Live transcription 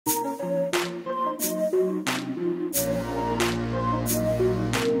Am I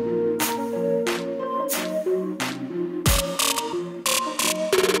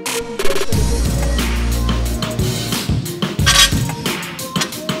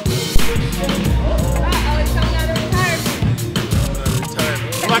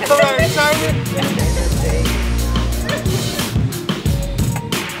coming out of retirement?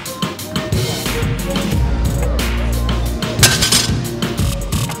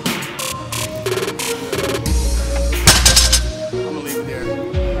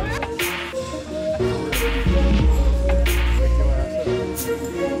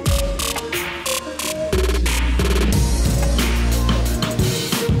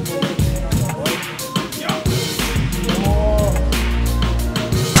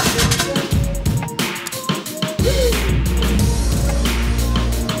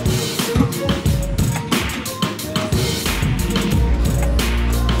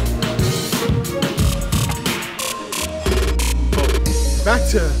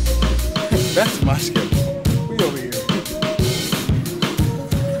 Back to my schedule. We over here.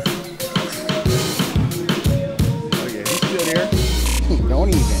 Oh yeah, he's still there. Don't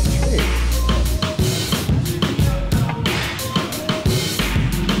even trip.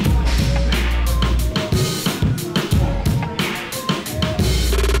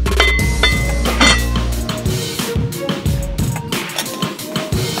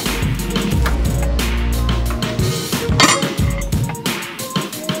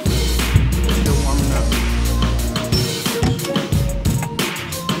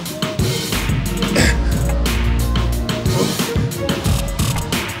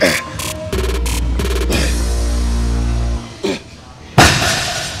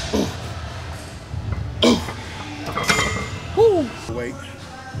 Weight.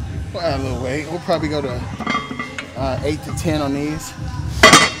 We'll add a little weight. We'll probably go to 8 to 10 on these,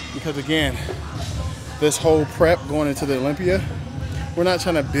 because again, this whole prep going into the Olympia, we're not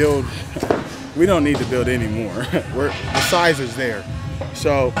trying to build. We don't need to build anymore. The size is there.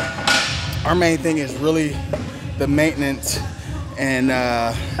 So our main thing is really the maintenance and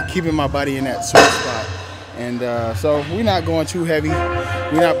keeping my body in that sweet spot. And so we're not going too heavy.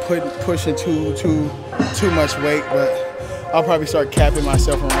 We're not pushing too much weight, but I'll probably start capping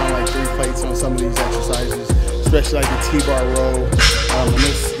myself around like 3 plates on some of these exercises, especially like the T-bar row, and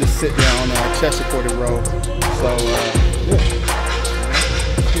this sit down chest supported row. So yeah,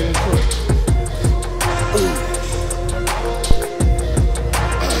 let's get into it.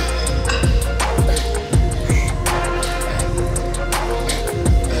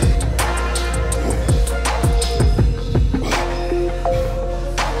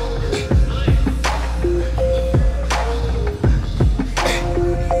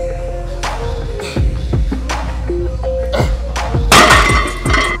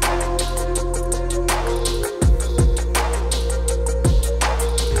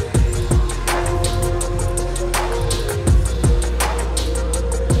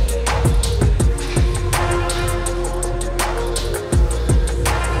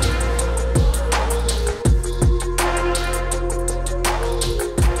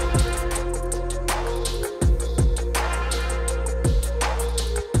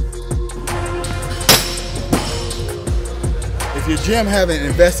 If your gym haven't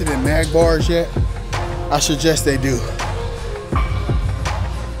invested in mag bars yet, I suggest they do.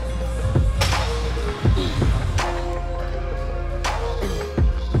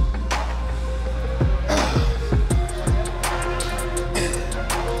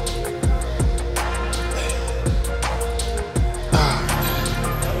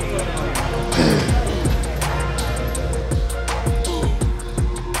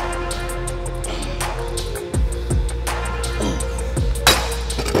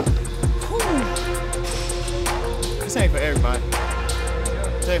 This ain't for everybody.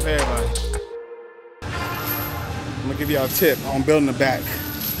 This ain't for everybody. I'm gonna give y'all a tip on building the back.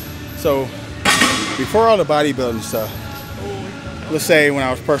 So before all the bodybuilding stuff, let's say when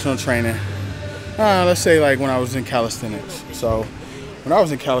I was personal training, let's say like when I was in calisthenics. So when I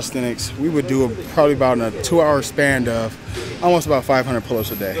was in calisthenics, we would do probably about in a 2-hour span of almost about 500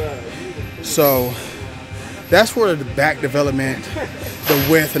 pull-ups a day. So that's where the back development, the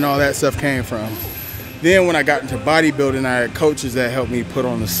width and all that stuff came from. Then when I got into bodybuilding, I had coaches that helped me put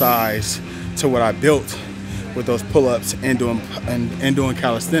on the size to what I built with those pull-ups and doing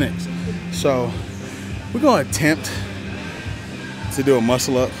calisthenics. So we're gonna attempt to do a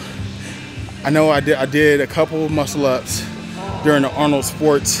muscle up. I know I did a couple of muscle ups during the Arnold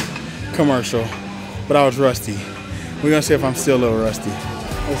Sports commercial, but I was rusty. We're gonna see if I'm still a little rusty.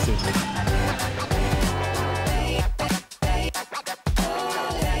 Let's see.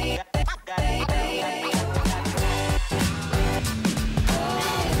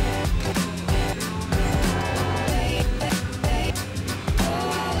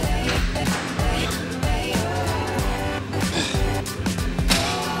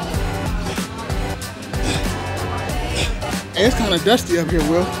 It's kind of dusty up here,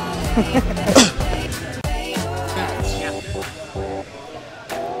 Will.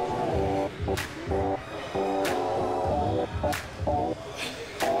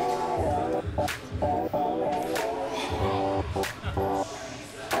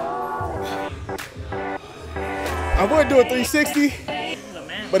 I would do a 360,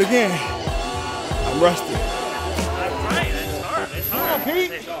 but again, I'm rusty. Right, it's hard. It's hard.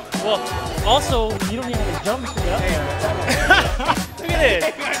 Pete. Well, also, you don't even have to jump to get up there. Look at this.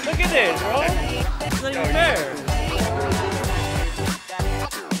 Look at this, bro. It's not even fair.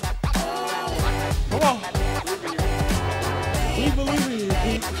 Come on. We believe in you,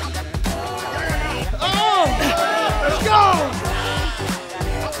 Pete. Oh! Let's go!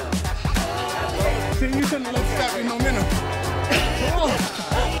 See, you shouldn't have let stop your momentum. Come on.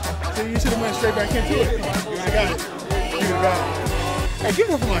 See, you should have went straight back into it. You got it. You got it. Hey, give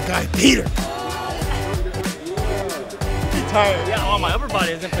it up for my guy, Peter. He's tired. Yeah, all my upper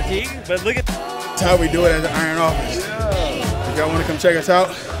body is in fatigue, but look at That's how we do it at the Iron Office. If y'all want to come check us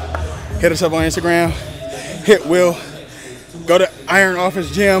out, hit us up on Instagram. Hit Will. Go to Iron Office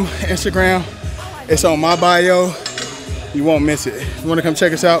Gym Instagram. It's on my bio. You won't miss it. If you want to come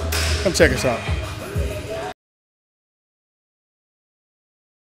check us out, come check us out.